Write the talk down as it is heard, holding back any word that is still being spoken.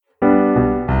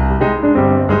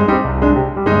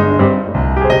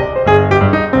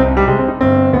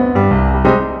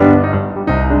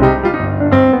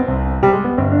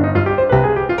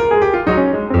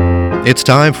It's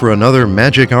time for another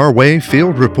Magic Our Way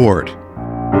Field Report.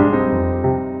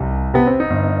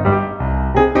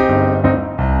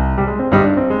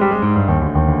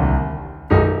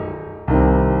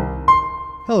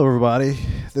 Hello, everybody.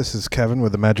 This is Kevin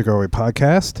with the Magic Our Way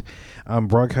podcast. I'm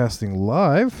broadcasting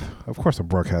live. Of course, I'm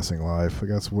broadcasting live. I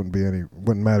guess it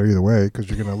wouldn't matter either way because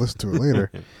you're going to listen to it later.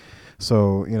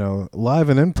 So, live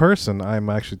and in person, I'm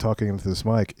actually talking into this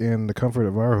mic in the comfort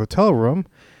of our hotel room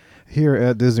here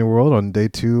at Disney World on day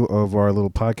 2 of our little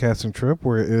podcasting trip,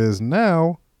 where it is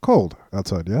now cold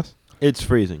outside. Yes? It's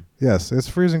freezing. Yes, it's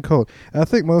freezing cold. I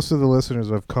think most of the listeners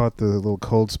have caught the little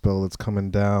cold spell that's coming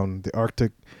down, the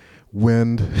Arctic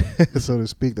wind, so to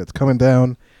speak, that's coming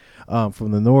down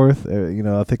from the north.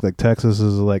 I think like Texas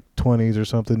is like 20s or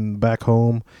something. Back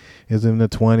home is in the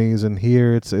 20s, and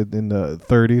here it's in the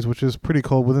 30s, which is pretty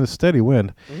cold with a steady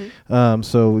wind. Mm-hmm.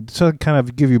 So to kind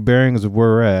of give you bearings of where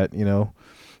we're at,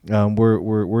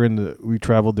 we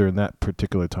traveled during that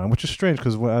particular time, which is strange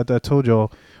because I told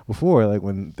y'all before, like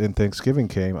when Thanksgiving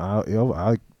came,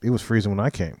 it was freezing when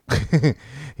I came,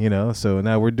 So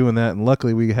now we're doing that, and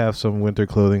luckily we have some winter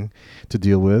clothing to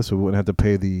deal with, so we wouldn't have to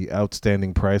pay the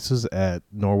outstanding prices at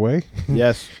Norway.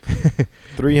 Yes,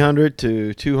 $300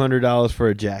 to $200 for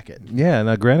a jacket. Yeah,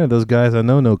 now granted, those guys I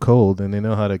know cold, and they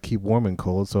know how to keep warm and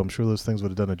cold, so I'm sure those things would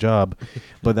have done a job,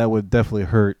 but that would definitely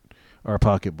hurt our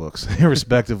pocketbooks,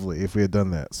 respectively, if we had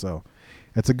done that. So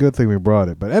it's a good thing we brought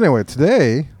it. But anyway,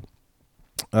 today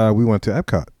we went to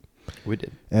Epcot. We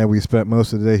did. And we spent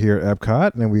most of the day here at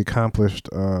Epcot, and we accomplished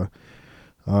one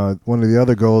of the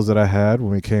other goals that I had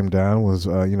when we came down was,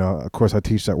 of course, I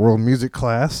teach that world music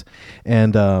class,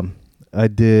 and I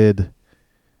did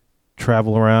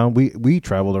travel around. We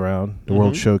traveled around the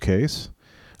World Showcase.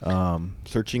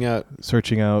 Searching out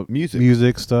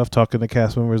music stuff, talking to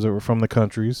cast members that were from the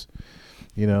countries,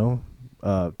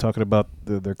 talking about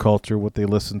their culture, what they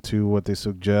listen to, what they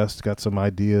suggest, got some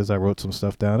ideas. I wrote some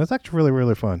stuff down. It's actually really,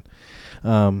 really fun.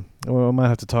 I might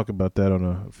have to talk about that on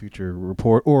a future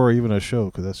report or even a show,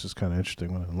 because that's just kind of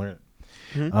interesting when I learn it.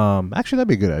 Mm-hmm. Actually, that'd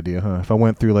be a good idea, huh? If I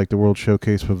went through like the World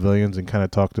Showcase pavilions and kind of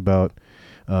talked about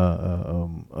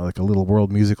like a little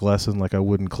world music lesson like I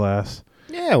would in class.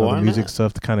 Yeah, why the music not?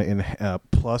 Stuff to kind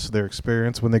of plus their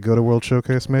experience when they go to World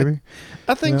Showcase, maybe.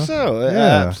 I think so. Yeah.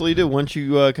 I absolutely do. Once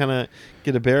you kind of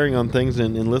get a bearing on things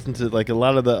and listen to like a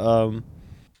lot of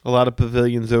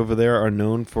pavilions over there are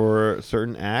known for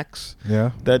certain acts.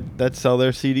 Yeah. That sell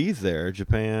their CDs there.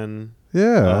 Japan.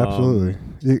 Yeah, absolutely.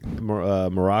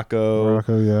 Morocco.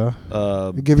 Yeah.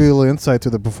 It give you a little insight to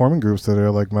the performing groups that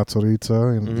are like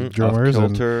Matsuritsa and the drummers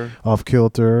and Off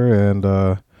Kilter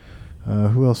and.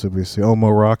 Who else did we see? Oh,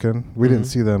 Moroccan. We didn't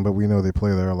see them, but we know they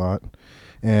play there a lot.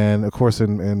 And, of course,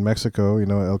 in Mexico,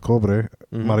 El Cobre,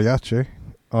 Mariachi.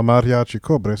 Mariachi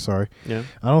Cobre, sorry. Yeah.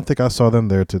 I don't think I saw them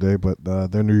there today, but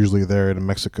they're usually there in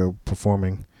Mexico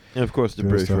performing. And, of course, the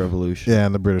British Revolution. Yeah,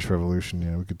 and the British Revolution.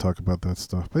 Yeah, we could talk about that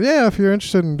stuff. But, yeah, if you're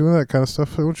interested in doing that kind of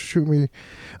stuff, why don't you shoot me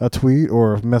a tweet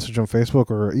or a message on Facebook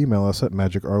or email us at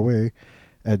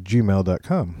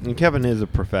magicourway@gmail.com. And Kevin is a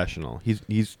professional.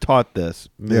 He's taught this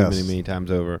many times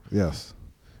over. Yes.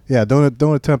 Yeah,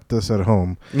 don't attempt this at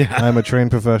home. Yeah. I'm a trained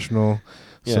professional,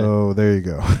 so there you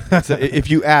go. So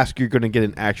if you ask, you're going to get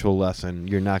an actual lesson.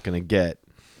 You're not going to get,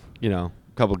 a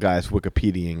couple guys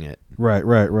Wikipediaing it.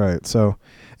 Right. So,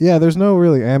 yeah, there's no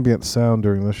really ambient sound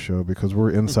during this show because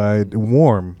we're inside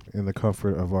warm in the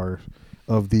comfort of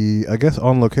the, I guess,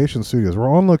 on-location studios.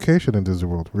 We're on location in Disney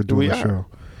World. We're doing the show.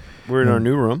 We're in our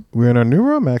new room. We're in our new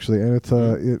room, actually, and it's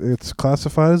it's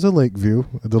classified as a lake view,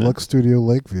 a deluxe studio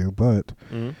lake view. But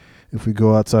if we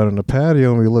go outside on the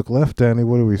patio and we look left, Danny,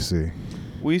 what do we see?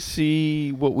 We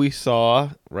see what we saw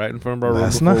right in front of our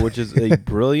room before, which is a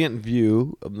brilliant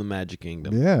view of the Magic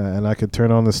Kingdom. Yeah, and I could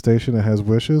turn on the station that has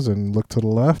wishes and look to the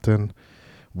left, and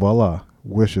voila,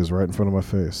 wishes right in front of my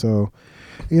face. So,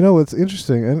 it's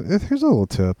interesting. And here's a little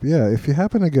tip. Yeah, if you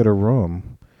happen to get a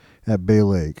room at Bay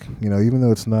Lake, even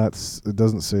though it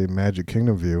doesn't say Magic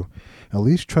Kingdom view, at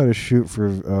least try to shoot for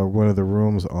one of the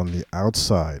rooms on the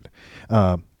outside.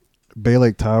 Bay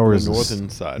Lake Tower is the northern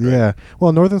side, right? Yeah.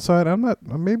 Well, northern side,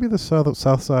 maybe the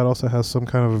south side also has some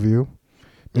kind of a view.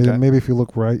 Maybe if you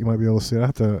look right, you might be able to see it. I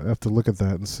have to look at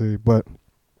that and see. But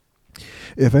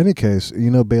if any case,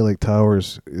 Bay Lake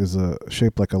Towers is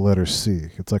shaped like a letter C.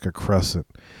 It's like a crescent.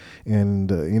 And,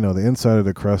 the inside of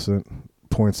the crescent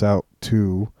points out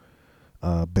to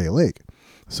Bay Lake.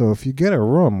 So if you get a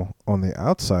room on the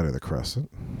outside of the crescent,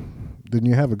 then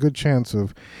you have a good chance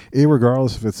of,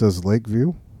 regardless if it says Lake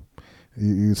View,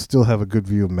 you still have a good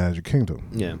view of Magic Kingdom.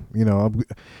 Yeah.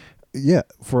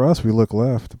 For us, we look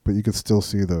left, but you could still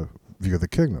see the view of the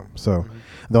kingdom. So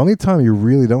the only time you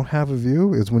really don't have a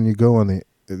view is when you go on the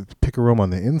pick a room on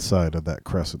the inside of that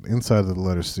crescent, inside of the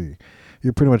letter C.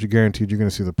 You're pretty much guaranteed you're going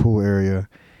to see the pool area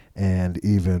and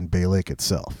even Bay Lake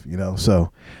itself,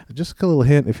 So just a little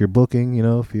hint if you're booking,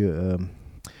 if you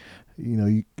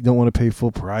you don't want to pay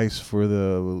full price for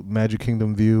the Magic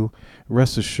Kingdom view,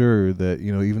 rest assured that,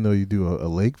 even though you do a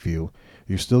lake view,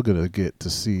 you're still going to get to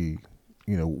see,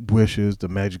 Wishes, the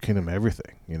Magic Kingdom,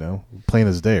 everything, plain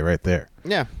as day right there.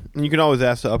 Yeah. And you can always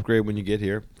ask to upgrade when you get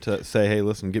here to say, hey,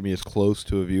 listen, get me as close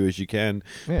to a view as you can.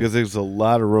 Yeah. Because there's a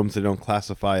lot of rooms that don't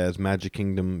classify as Magic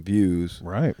Kingdom views.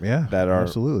 Right, yeah. That are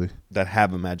absolutely. That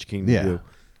have a Magic Kingdom view.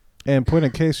 And point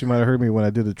in case, you might have heard me when I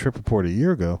did the trip report a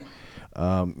year ago.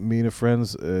 Me and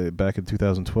friends back in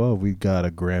 2012, we got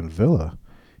a grand villa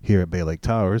here at Bay Lake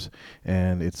Towers,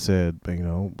 and it said,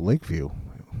 Lakeview.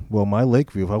 Well, my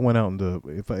Lakeview, if I went out into,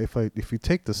 if you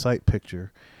take the site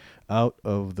picture out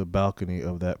of the balcony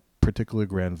of that particular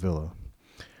grand villa,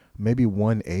 maybe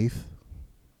 1/8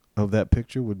 of that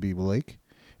picture would be lake,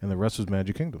 and the rest was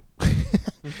Magic Kingdom.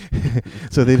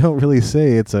 So they don't really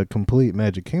say it's a complete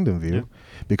Magic Kingdom view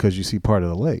because you see part of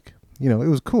the lake. It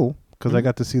was cool because I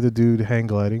got to see the dude hang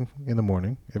gliding in the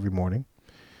morning, every morning.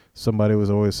 Somebody was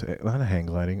always, not hang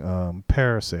gliding,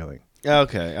 parasailing.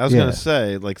 Okay, I was going to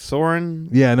say, like Soarin'?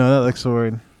 Yeah, no, not like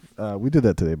Soarin'. We did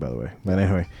that today, by the way. But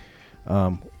anyway,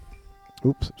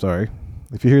 oops, sorry.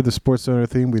 If you hear the Sports Center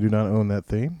theme, we do not own that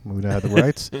theme. We don't have the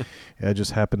rights. I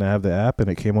just happened to have the app, and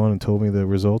it came on and told me the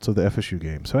results of the FSU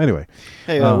game. So anyway.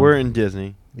 Hey, we're in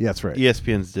Disney. Yeah, that's right.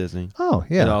 ESPN's Disney. Oh,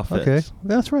 yeah. It all fits. Okay.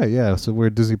 That's right, yeah. So we're a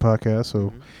Disney podcast,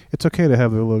 so it's okay to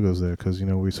have their logos there because,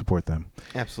 we support them.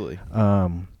 Absolutely.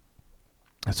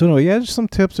 So, no, just some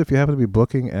tips if you happen to be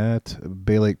booking at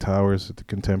Bay Lake Towers at the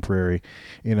Contemporary,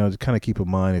 to kind of keep in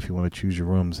mind if you want to choose your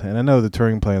rooms. And I know the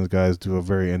touring plans guys do a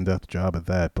very in-depth job at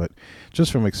that, but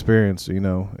just from experience,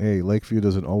 hey, Lakeview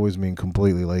doesn't always mean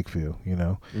completely Lakeview,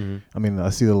 I mean,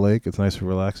 I see the lake, it's nice and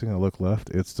relaxing. I look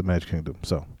left, it's the Magic Kingdom.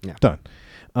 So, done.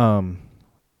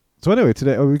 So anyway,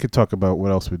 today we could talk about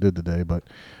what else we did today, but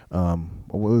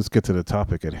let's get to the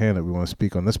topic at hand that we want to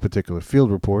speak on this particular field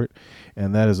report,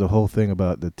 and that is the whole thing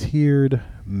about the tiered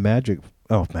Magic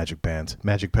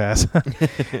Pass,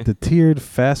 the tiered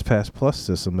Fast Pass Plus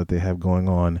system that they have going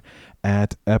on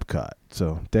at Epcot.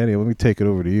 So, Danny, let me take it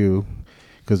over to you,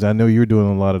 because I know you're doing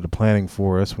a lot of the planning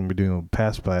for us when we're doing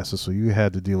pass passes, so you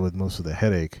had to deal with most of the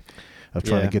headache of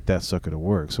trying to get that sucker to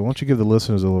work. So why don't you give the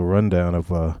listeners a little rundown of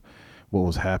what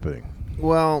was happening?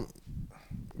 Well,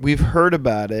 we've heard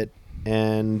about it,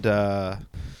 and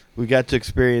we got to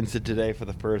experience it today for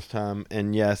the first time.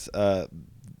 And yes,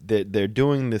 they're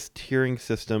doing this tiering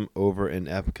system over in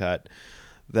Epcot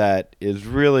that is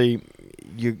really,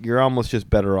 you're almost just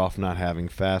better off not having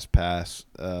Fast Pass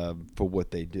for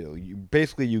what they do.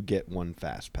 You get one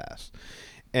Fast Pass.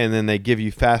 And then they give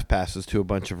you Fast Passes to a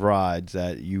bunch of rides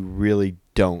that you really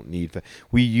don't need.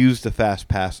 We used the Fast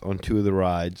Pass on 2 of the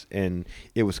rides, and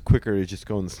it was quicker to just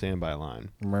go in the standby line.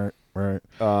 Right.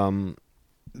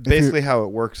 Basically, how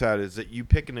it works out is that you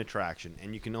pick an attraction,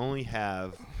 and you can only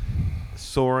have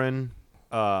Soarin',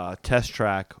 Test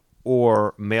Track,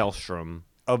 or Maelstrom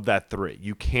of that 3.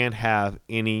 You can't have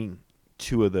any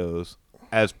 2 of those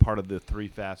as part of the 3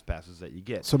 Fast Passes that you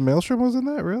get. So Maelstrom was in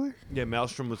that, really? Yeah,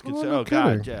 Maelstrom was considered. No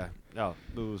God, yeah. Oh,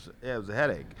 it was a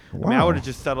headache. Wow. I mean, I would have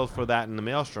just settled for that in the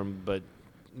Maelstrom, but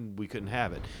we couldn't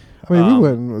have it. I mean, we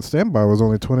went. Standby was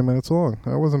only 20 minutes long.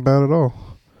 That wasn't bad at all.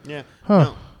 Yeah.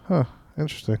 Huh.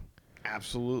 Interesting.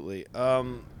 Absolutely.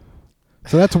 So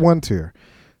that's one tier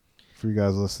for you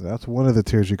guys listening. That's one of the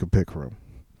tiers you could pick from.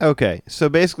 Okay, so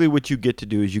basically, what you get to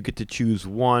do is you get to choose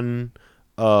one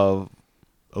of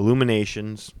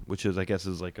Illuminations, which is, I guess,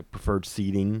 is like a preferred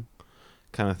seating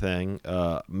kind of thing.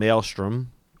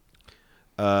 Maelstrom,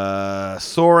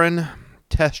 Soarin',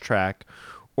 Test Track,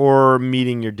 or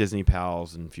Meeting Your Disney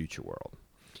Pals in Future World.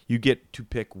 You get to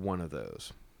pick one of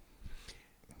those.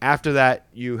 After that,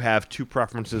 you have 2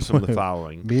 preferences from the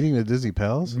following. Meeting the Disney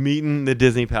Pals? Meeting the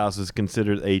Disney Pals is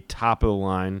considered a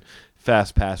top-of-the-line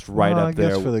Fast Pass up I there.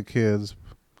 guess for the kids.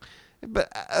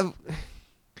 But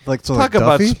like so talk like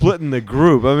about Duffy? splitting the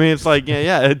group. I mean, it's like,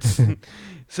 it's...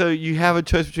 So you have a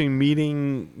choice between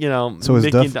meeting, So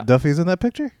is Mickey Duffy's in that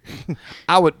picture?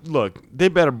 I would look. They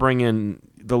better bring in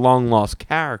the long lost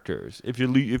characters if you're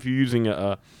using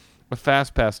a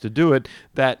Fast Pass to do it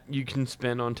that you can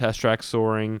spend on Test Track,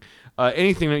 Soaring,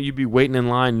 anything that you'd be waiting in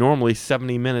line normally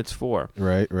 70 minutes for.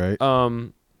 Right.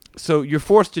 So you're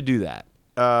forced to do that.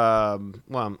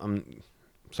 Well, I'm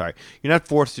sorry, you're not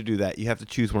forced to do that. You have to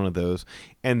choose one of those,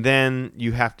 and then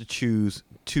you have to choose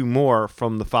 2 more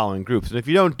from the following groups. And if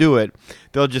you don't do it,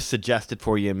 they'll just suggest it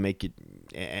for you and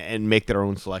make their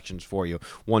own selections for you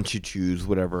once you choose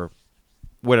whatever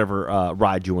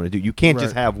ride you want to do. You can't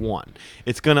just have one.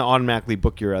 It's going to automatically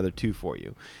book your other 2 for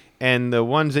you. And the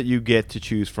ones that you get to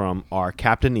choose from are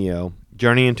Captain EO,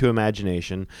 Journey into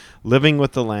Imagination, Living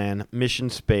with the Land, Mission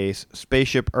Space,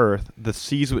 Spaceship Earth, The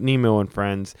Seas with Nemo and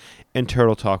Friends, and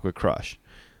Turtle Talk with Crush.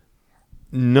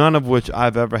 None of which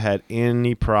I've ever had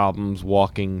any problems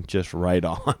walking just right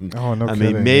on. Oh, no I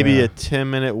kidding. mean, maybe a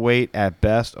 10-minute wait at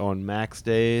best on max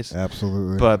days.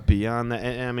 Absolutely. But beyond that,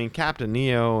 and I mean, Captain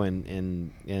Neo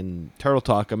and Turtle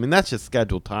Talk, I mean, that's just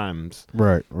scheduled times.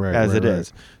 Right. As it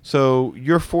is. So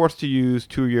you're forced to use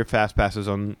 2 of your fast passes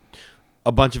on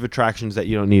a bunch of attractions that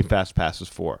you don't need fast passes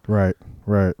for. Right.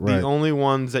 The only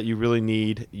ones that you really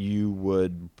need,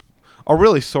 are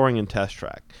really Soaring and Test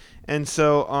Track. And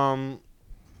so,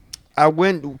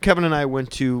 Kevin and I went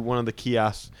to one of the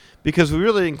kiosks because we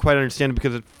really didn't quite understand it,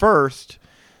 because at first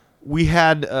we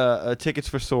had tickets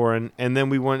for Soarin', and then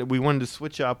we wanted to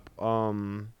switch up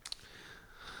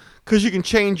because you can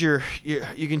change the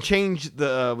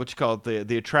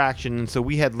attraction. And so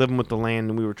we had Living with the Land,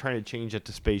 and we were trying to change it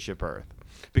to Spaceship Earth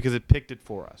because it picked it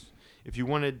for us. If you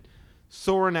wanted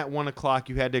Soarin' at 1:00,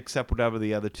 you had to accept whatever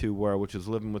the other 2 were, which was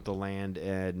Living with the Land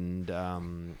and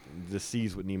The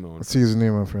Seas with Nemo and Friends. Seas with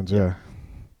Nemo and Friends, yeah.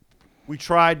 We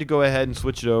tried to go ahead and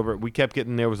switch it over. We kept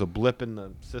getting there was a blip in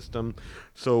the system,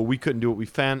 so we couldn't do it. We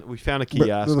found a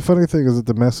kiosk. But the funny thing is that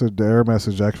the error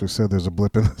message actually said there's a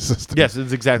blip in the system. Yes,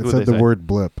 it's exactly what they said. It said the word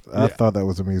blip. Yeah. I thought that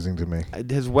was amusing to me.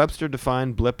 Has Webster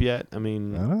defined blip yet? I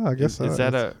mean, I don't know. I guess is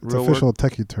that a real official word?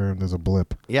 techie term. There's a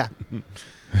blip. Yeah,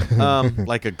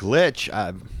 like a glitch.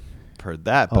 I've heard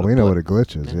that. Oh, we know what a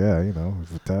glitch is. Yeah,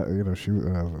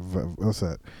 what's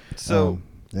that? So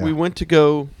we went to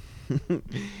go.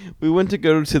 We went to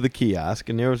go to the kiosk,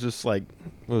 and there was just like,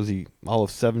 what was he, all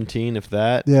of 17, if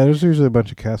that? Yeah, there's usually a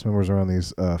bunch of cast members around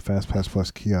these FastPass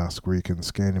Plus kiosks where you can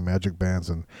scan your magic bands,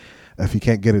 and if you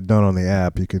can't get it done on the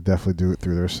app, you could definitely do it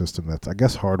through their system that's, I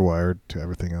guess, hardwired to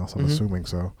everything else. I'm assuming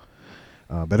so.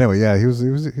 But anyway, yeah, he was a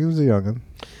youngin'.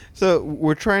 So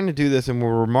we're trying to do this, and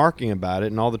we're remarking about it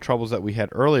and all the troubles that we had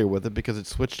earlier with it, because it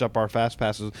switched up our fast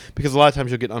passes. Because a lot of times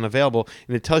you'll get unavailable,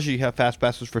 and it tells you have fast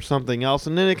passes for something else,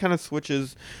 and then it kind of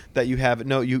switches that you have it.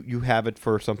 No, you have it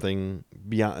for something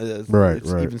beyond. Right.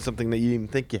 Even something that you didn't even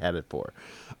think you had it for.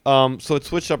 So it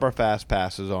switched up our fast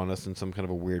passes on us in some kind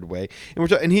of a weird way,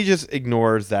 and he just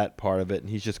ignores that part of it, and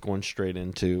he's just going straight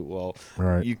into,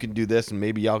 you can do this, and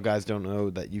maybe y'all guys don't know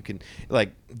that you can,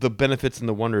 like, the benefits and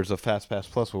the wonders of FastPass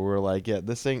Plus, where we're like, yeah,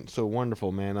 this ain't so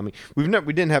wonderful, man. I mean, we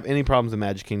didn't have any problems in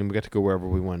Magic Kingdom. We got to go wherever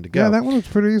we wanted to go. Yeah, that one was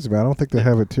pretty easy, man. I don't think they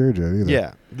have it tiered yet either.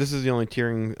 Yeah, this is the only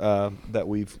tiering that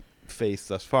we've faced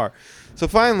thus far. So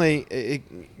finally,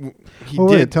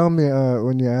 tell me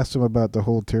when you asked him about the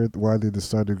whole tier, why they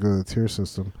decided to go to the tier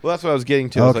system. Well, that's what I was getting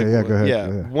to. Go ahead.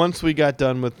 Yeah, once we got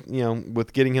done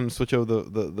with getting him to switch over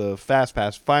the Fast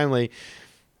Pass, finally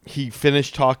he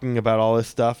finished talking about all this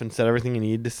stuff and said everything he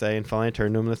needed to say, and finally I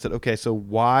turned to him and I said, okay, so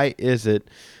why is it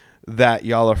that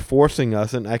y'all are forcing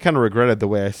us? And I kind of regretted the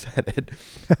way I said it,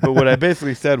 but what I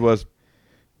basically said was,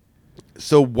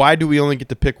 so why do we only get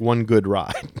to pick one good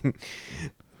ride?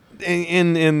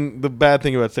 and the bad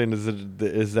thing about saying is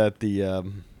that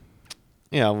the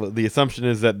the assumption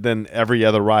is that then every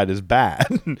other ride is bad.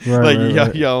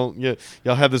 Y'all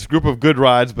have this group of good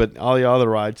rides, but all the other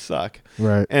rides suck.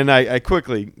 Right. And I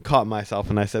quickly caught myself,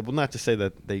 and I said, well, not to say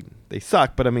that they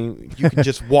suck, but I mean, you can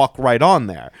just walk right on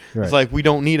there. Right. It's like, we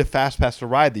don't need a fast pass to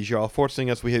ride these. You're all forcing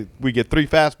us. We get 3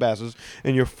 fast passes,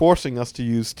 and you're forcing us to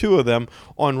use 2 of them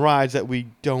on rides that we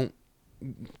don't.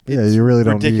 Yeah, you really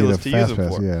don't need a fast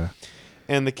pass. Yeah.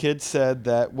 And the kids said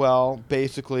that, well,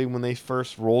 basically when they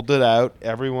first rolled it out,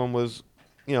 everyone was,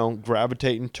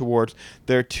 gravitating towards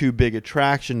their 2 big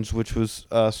attractions, which was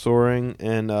Soaring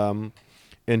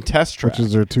and Test Track. Which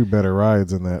is their 2 better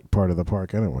rides in that part of the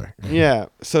park anyway. Yeah.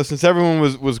 So since everyone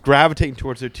was gravitating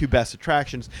towards their 2 best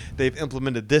attractions, they've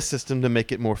implemented this system to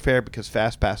make it more fair, because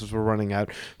fast passes were running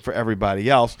out for everybody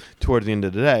else towards the end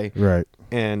of the day. Right.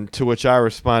 And to which I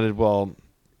responded, well,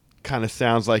 kind of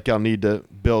sounds like y'all need to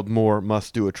build more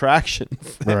must-do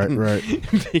attractions. Right.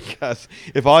 Because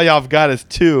if all y'all have got is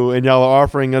 2 and y'all are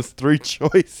offering us 3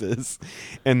 choices,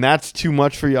 and that's too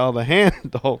much for y'all to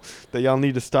handle, that y'all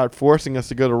need to start forcing us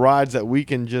to go to rides that we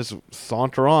can just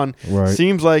saunter on. Right.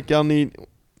 Seems like y'all need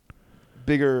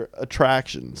bigger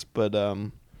attractions. But I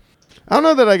don't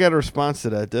know that I got a response to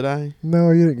that, did I?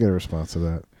 No, you didn't get a response to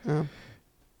that. Oh.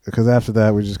 Because after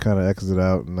that, we just kind of exited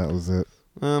out, and that was it.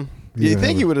 You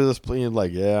think he would have just played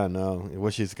like, yeah, no. I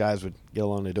wish these guys would get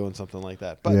along to doing something like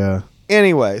that. But yeah.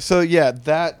 Anyway, so yeah,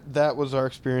 that was our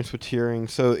experience with tiering.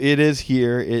 So it is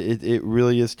here. It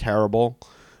really is terrible.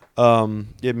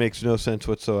 It makes no sense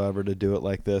whatsoever to do it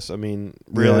like this. I mean,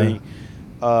 really,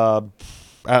 I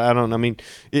don't know. I mean,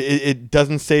 it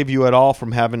doesn't save you at all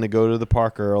from having to go to the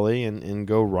park early and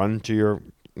go run to your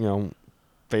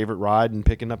favorite ride and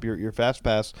picking up your fast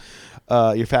pass.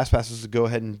 Your fast passes to go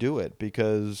ahead and do it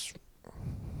because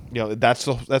that's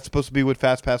supposed to be what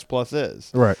Fast Pass Plus is.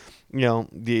 Right.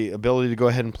 The ability to go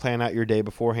ahead and plan out your day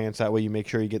beforehand, so that way you make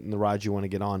sure you get in the rides you want to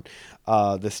get on.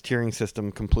 This tiering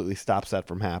system completely stops that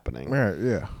from happening. Right,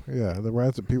 yeah. The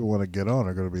rides that people want to get on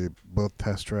are going to be both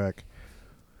Test Track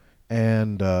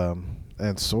and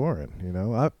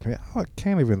Soarin'. I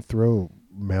can't even throw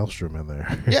Maelstrom in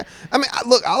there. Yeah, I mean,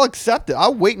 look, I'll accept it.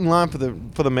 I'll wait in line for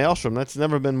the Maelstrom. That's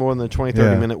never been more than a 20,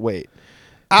 30 minute wait.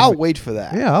 I'll wait for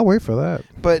that. Yeah, I'll wait for that.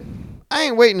 But I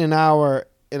ain't waiting an hour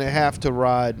and a half to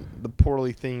ride the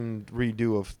poorly themed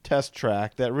redo of Test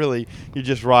Track that really you're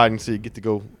just riding so you get to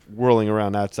go whirling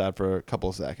around outside for a couple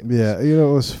of seconds. Yeah,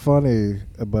 it was funny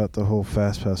about the whole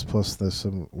Fast Pass Plus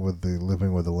system with the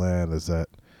Living with the Land is that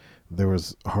there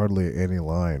was hardly any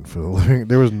line for the living.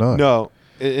 There was none. No.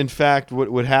 In fact,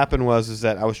 what happened was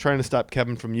that I was trying to stop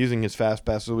Kevin from using his Fast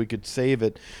Pass so we could save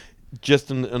it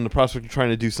just in the prospect of trying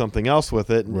to do something else with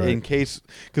it in case,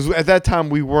 because at that time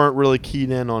we weren't really keyed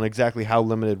in on exactly how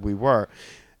limited we were,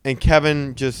 and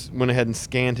Kevin just went ahead and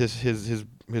scanned his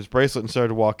bracelet and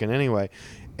started walking anyway,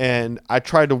 and I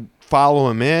tried to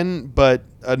follow him in, but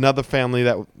another family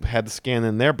that had to scan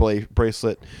in their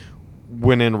bracelet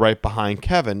went in right behind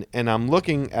Kevin, and I'm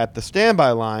looking at the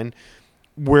standby line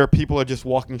where people are just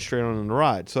walking straight on the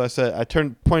ride. So I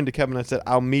pointed to Kevin. I said,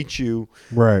 "I'll meet you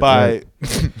by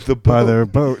the boat." By their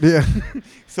boat, yeah.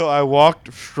 So I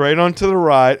walked straight onto the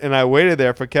ride, and I waited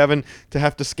there for Kevin to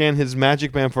have to scan his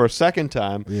Magic Band for a second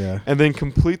time, and then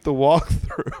complete the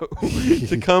walkthrough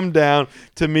to come down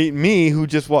to meet me, who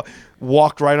just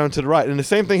walked right onto the ride. And the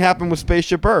same thing happened with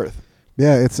Spaceship Earth.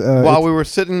 Yeah, it's while we were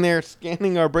sitting there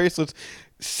scanning our bracelets,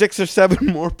 6 or 7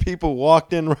 more people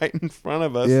walked in right in front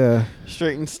of us. Yeah,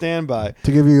 straight in standby.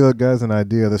 To give you guys an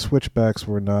idea, the switchbacks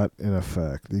were not in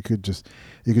effect. You could just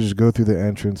go through the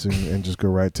entrance and just go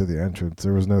right to the entrance.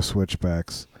 There was no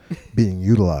switchbacks being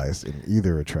utilized in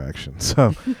either attraction.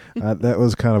 So that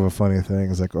was kind of a funny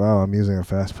thing. It's like, wow, I'm using a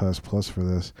Fast Pass Plus for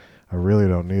this. I really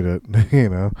don't need it,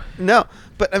 No,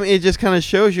 but I mean, it just kind of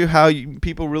shows you how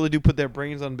people really do put their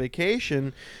brains on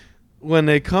vacation when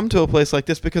they come to a place like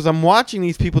this, because I'm watching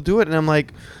these people do it and I'm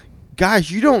like,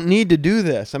 guys, you don't need to do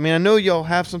this. I mean, I know y'all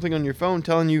have something on your phone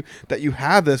telling you that you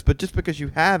have this, but just because you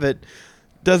have it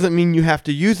doesn't mean you have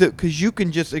to use it, because you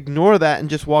can just ignore that and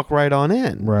just walk right on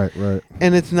in. Right.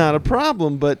 And it's not a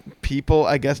problem, but people,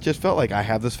 I guess, just felt like, I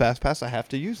have this Fast Pass, I have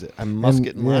to use it. I must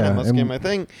get in line, I must get my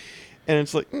thing. And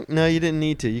it's like, no, you didn't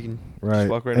need to. You can just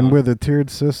walk right on. And with a tiered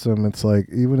system, it's like,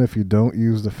 even if you don't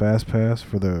use the Fast Pass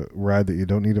for the ride that you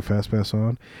don't need a Fast Pass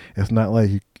on, it's not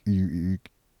like you're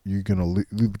going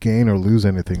to gain or lose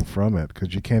anything from it,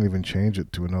 because you can't even change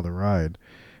it to another ride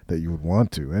that you would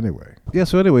want to anyway. Yeah,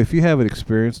 so anyway, if you haven't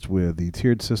experienced with the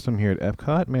tiered system here at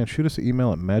Epcot, man, shoot us an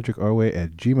email at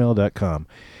magicourway@gmail.com.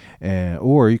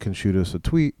 Or you can shoot us a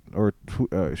tweet or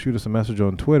shoot us a message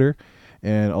on Twitter.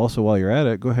 And also, while you're at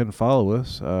it, go ahead and follow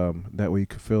us. That way you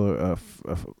can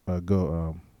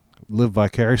live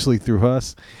vicariously through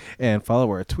us and follow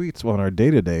our tweets on our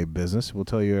day-to-day business. We'll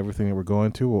tell you everything that we're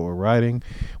going to, what we're riding,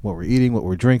 what we're eating, what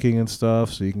we're drinking and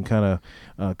stuff, so you can kind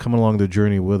of come along the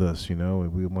journey with us,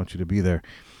 and we want you to be there.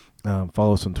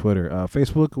 Follow us on Twitter.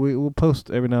 Facebook, we'll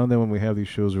post every now and then when we have these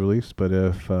shows released, but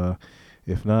if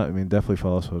not, I mean, definitely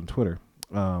follow us on Twitter.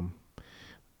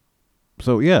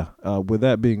 So, yeah, with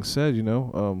that being said,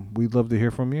 we'd love to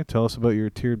hear from you. Tell us about your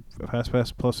tiered Fast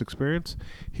Pass Plus experience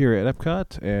here at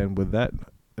Epcot. And with that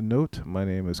note, my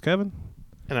name is Kevin.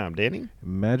 And I'm Danny.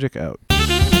 Magic out.